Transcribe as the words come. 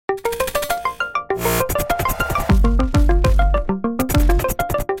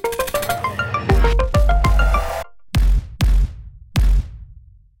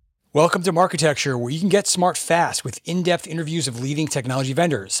Welcome to Marketecture, where you can get smart fast with in-depth interviews of leading technology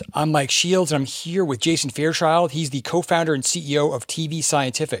vendors. I'm Mike Shields, and I'm here with Jason Fairchild. He's the co-founder and CEO of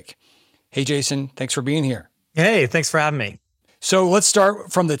tvScientific. Hey, Jason, thanks for being here. Hey, thanks for having me. So let's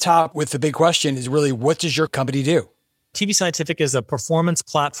start from the top with the big question is really, what does your company do? tvScientific is a performance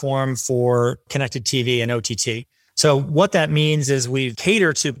platform for connected TV and OTT. So what that means is we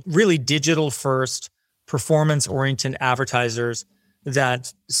cater to really digital-first, performance-oriented advertisers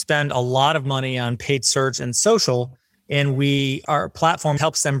that spend a lot of money on paid search and social. And our platform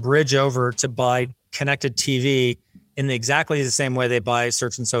helps them bridge over to buy connected TV in exactly the same way they buy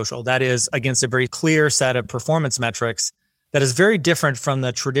search and social. That is against a very clear set of performance metrics that is very different from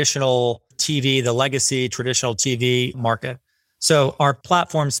the traditional TV, the legacy traditional TV market. So our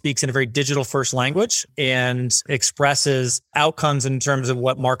platform speaks in a very digital first language and expresses outcomes in terms of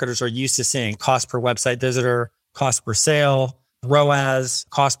what marketers are used to seeing: cost per website visitor, cost per sale, ROAS,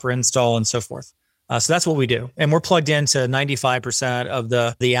 cost per install, and so forth. So that's what we do. And we're plugged into 95% of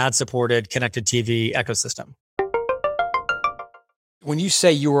the ad-supported connected TV ecosystem. When you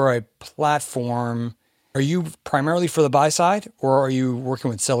say you are a platform, are you primarily for the buy side, or are you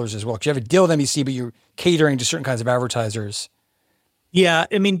working with sellers as well? Because you have a deal with NBC, but you're catering to certain kinds of advertisers. Yeah,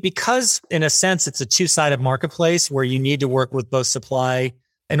 I mean, because in a sense, it's a two-sided marketplace where you need to work with both supply.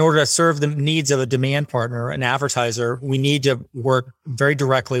 In order to serve the needs of a demand partner, an advertiser, we need to work very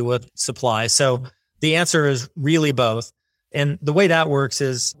directly with supply. So the answer is really both. And the way that works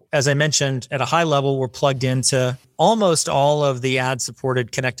is, as I mentioned, at a high level, we're plugged into almost all of the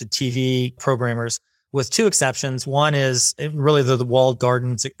ad-supported connected TV programmers, with two exceptions. One is really the walled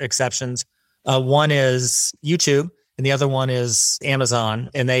gardens exceptions. One is YouTube, and the other one is Amazon.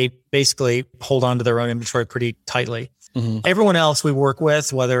 And they basically hold on to their own inventory pretty tightly. Mm-hmm. Everyone else we work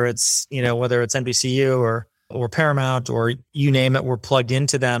with, whether it's NBCU or Paramount or you name it, we're plugged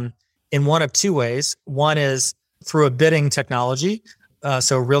into them in one of two ways. One is through a bidding technology,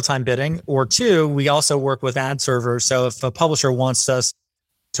 so real-time bidding, or two, we also work with ad servers. So if a publisher wants us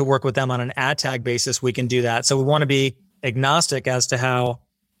to work with them on an ad tag basis, we can do that. So we want to be agnostic as to how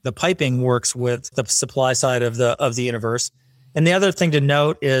the piping works with the supply side of the universe. And the other thing to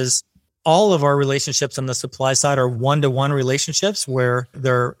note is all of our relationships on the supply side are one-to-one relationships where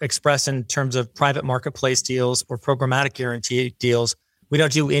they're expressed in terms of private marketplace deals or programmatic guarantee deals. We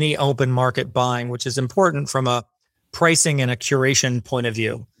don't do any open market buying, which is important from a pricing and a curation point of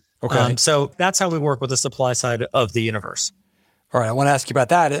view. Okay. So that's how we work with the supply side of the universe. All right. I want to ask you about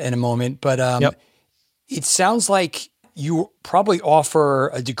that in a moment, but Yep. It sounds like you probably offer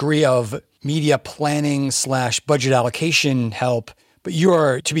a degree of media planning / budget allocation help. But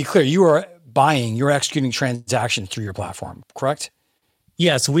to be clear, you're executing transactions through your platform, correct?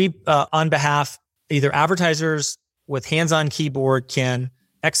 Yes, we, on behalf, either advertisers with hands-on keyboard can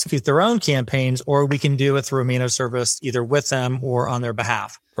execute their own campaigns, or we can do it through a managed service, either with them or on their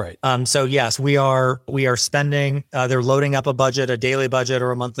behalf. Right. So yes, we are spending, they're loading up a budget, a daily budget or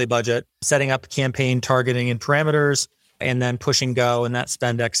a monthly budget, setting up campaign targeting and parameters, and then pushing go, and that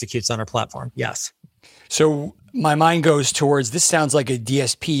spend executes on our platform. Yes. So my mind goes towards, this sounds like a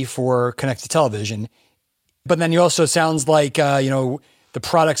DSP for connected television, but then you also sounds like, the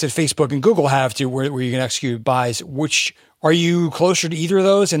products that Facebook and Google have to where you can execute buys. Which are you closer to either of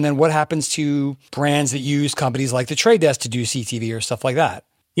those? And then what happens to brands that use companies like The Trade Desk to do CTV or stuff like that?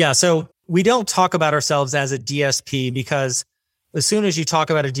 Yeah. So we don't talk about ourselves as a DSP because as soon as you talk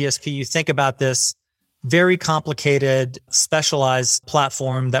about a DSP, you think about this very complicated, specialized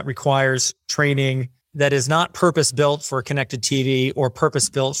platform that requires training that is not purpose-built for connected TV or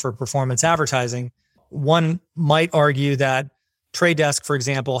purpose-built for performance advertising. One might argue that Trade Desk, for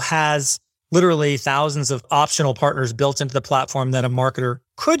example, has literally thousands of optional partners built into the platform that a marketer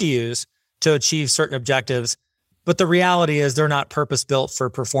could use to achieve certain objectives. But the reality is they're not purpose-built for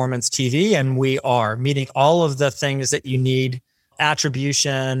performance TV, and we are, meaning all of the things that you need: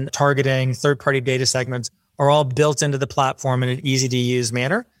 attribution, targeting, third-party data segments are all built into the platform in an easy-to-use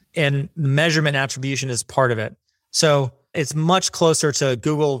manner. And measurement attribution is part of it. So it's much closer to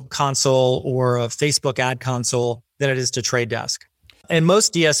Google Console or a Facebook ad console than it is to Trade Desk. And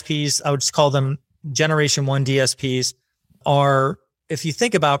most DSPs, I would just call them Generation 1 DSPs, are, if you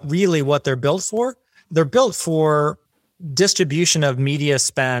think about really what they're built for distribution of media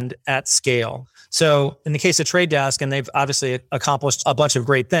spend at scale. So in the case of Trade Desk, and they've obviously accomplished a bunch of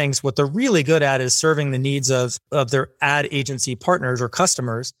great things, what they're really good at is serving the needs of their ad agency partners or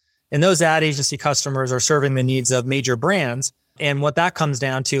customers. And those ad agency customers are serving the needs of major brands. And what that comes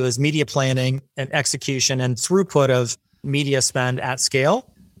down to is media planning and execution and throughput of media spend at scale.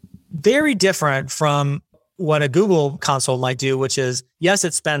 Very different from what a Google console might do, which is, yes,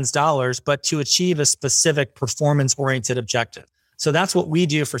 it spends dollars, but to achieve a specific performance-oriented objective. So that's what we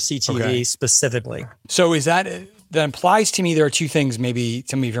do for CTV specifically. So that implies to me there are two things, maybe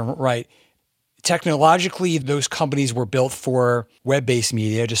tell me if you're right. Technologically, those companies were built for web-based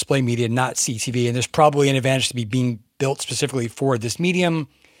media, display media, not CTV. And there's probably an advantage to be being built specifically for this medium.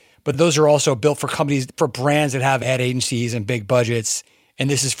 But those are also built for companies, for brands that have ad agencies and big budgets. And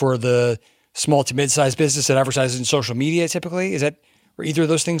this is for the small to mid-sized business that advertises in social media typically. Are either of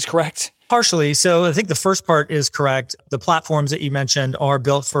those things correct? Partially. So I think the first part is correct. The platforms that you mentioned are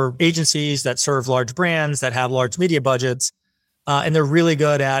built for agencies that serve large brands that have large media budgets. And they're really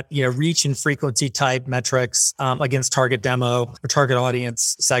good at, reach and frequency type metrics against target demo or target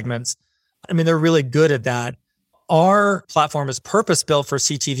audience segments. I mean, they're really good at that. Our platform is purpose-built for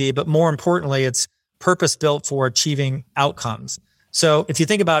CTV, but more importantly, it's purpose-built for achieving outcomes. So if you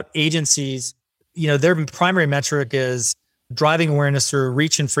think about agencies, their primary metric is driving awareness through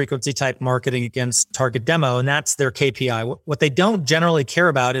reach and frequency type marketing against target demo, and that's their KPI. What they don't generally care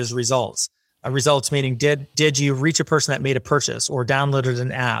about is results. Results meaning did you reach a person that made a purchase or downloaded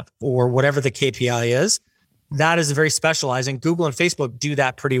an app or whatever the KPI is? That is very specialized, and Google and Facebook do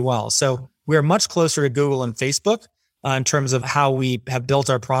that pretty well. So we are much closer to Google and Facebook in terms of how we have built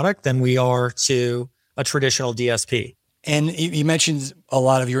our product than we are to a traditional DSP. And you mentioned a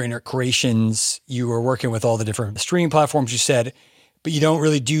lot of your integrations. You were working with all the different streaming platforms, you said, but you don't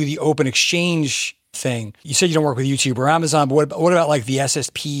really do the open exchange thing. You said you don't work with YouTube or Amazon, but what about like the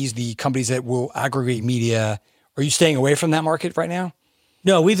SSPs, the companies that will aggregate media? Are you staying away from that market right now?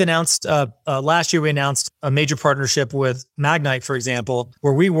 No, we've announced, last year we announced a major partnership with Magnite, for example,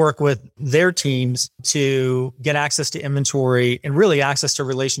 where we work with their teams to get access to inventory and really access to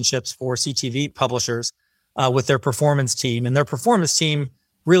relationships for CTV publishers with their performance team. And their performance team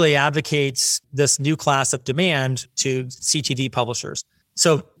really advocates this new class of demand to CTV publishers.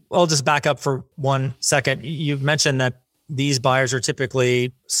 So I'll just back up for 1 second. You've mentioned that these buyers are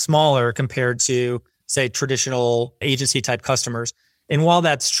typically smaller compared to, say, traditional agency type customers. And while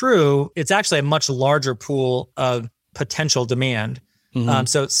that's true, it's actually a much larger pool of potential demand. Mm-hmm.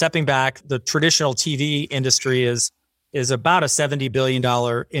 So stepping back, the traditional TV industry is about a $70 billion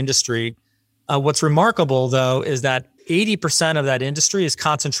industry. What's remarkable, though, is that 80% of that industry is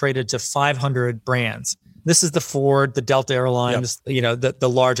concentrated to 500 brands. This is the Ford, the Delta Airlines, the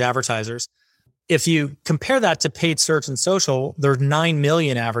large advertisers. If you compare that to paid search and social, there are 9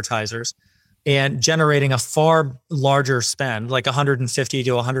 million advertisers and generating a far larger spend, like $150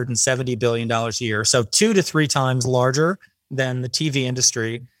 to $170 billion a year. So 2 to 3 times larger than the TV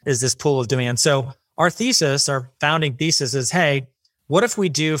industry is this pool of demand. So our founding thesis is, hey, what if we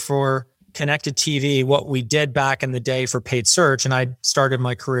do for connected TV what we did back in the day for paid search? And I started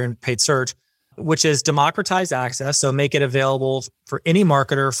my career in paid search, which is democratize access. So make it available for any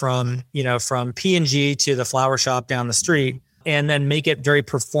marketer from P&G to the flower shop down the street, and then make it very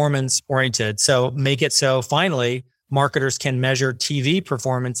performance oriented. So make it so finally marketers can measure TV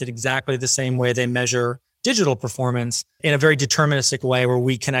performance in exactly the same way they measure digital performance in a very deterministic way where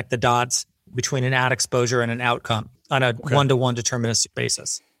we connect the dots between an ad exposure and an outcome on a one-to-one deterministic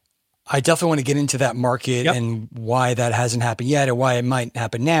basis. I definitely want to get into that market and why that hasn't happened yet and why it might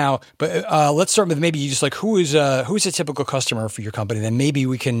happen now. But let's start with maybe you just like who's a typical customer for your company? Then maybe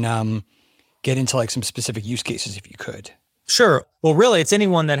we can get into like some specific use cases if you could. Sure. Well, really, it's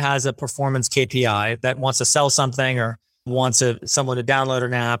anyone that has a performance KPI that wants to sell something or wants someone to download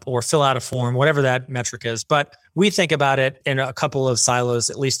an app or fill out a form, whatever that metric is. But we think about it in a couple of silos,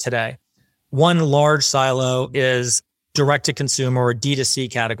 at least today. One large silo is direct to consumer or D2C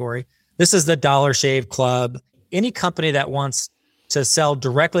category. This is the Dollar Shave Club. Any company that wants to sell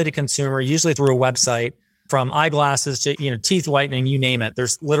directly to consumer, usually through a website, from eyeglasses to teeth whitening, you name it.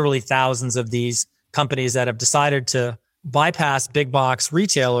 There's literally thousands of these companies that have decided to bypass big box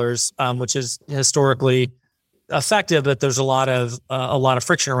retailers, which is historically effective, but there's a lot of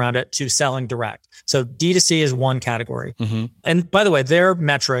friction around it, to selling direct. So D2C is one category. Mm-hmm. And by the way, their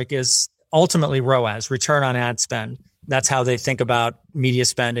metric is ultimately ROAS, return on ad spend. That's how they think about media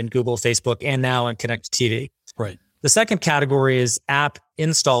spend in Google, Facebook, and now in connected TV. Right. The second category is app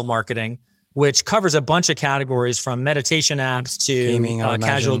install marketing, which covers a bunch of categories from meditation apps to gaming,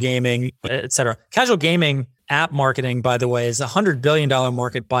 casual gaming, et cetera. Casual gaming app marketing, by the way, is a $100 billion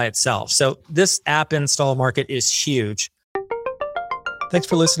market by itself. So this app install market is huge. Thanks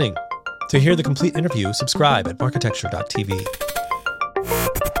for listening. To hear the complete interview, subscribe at marketecture.tv.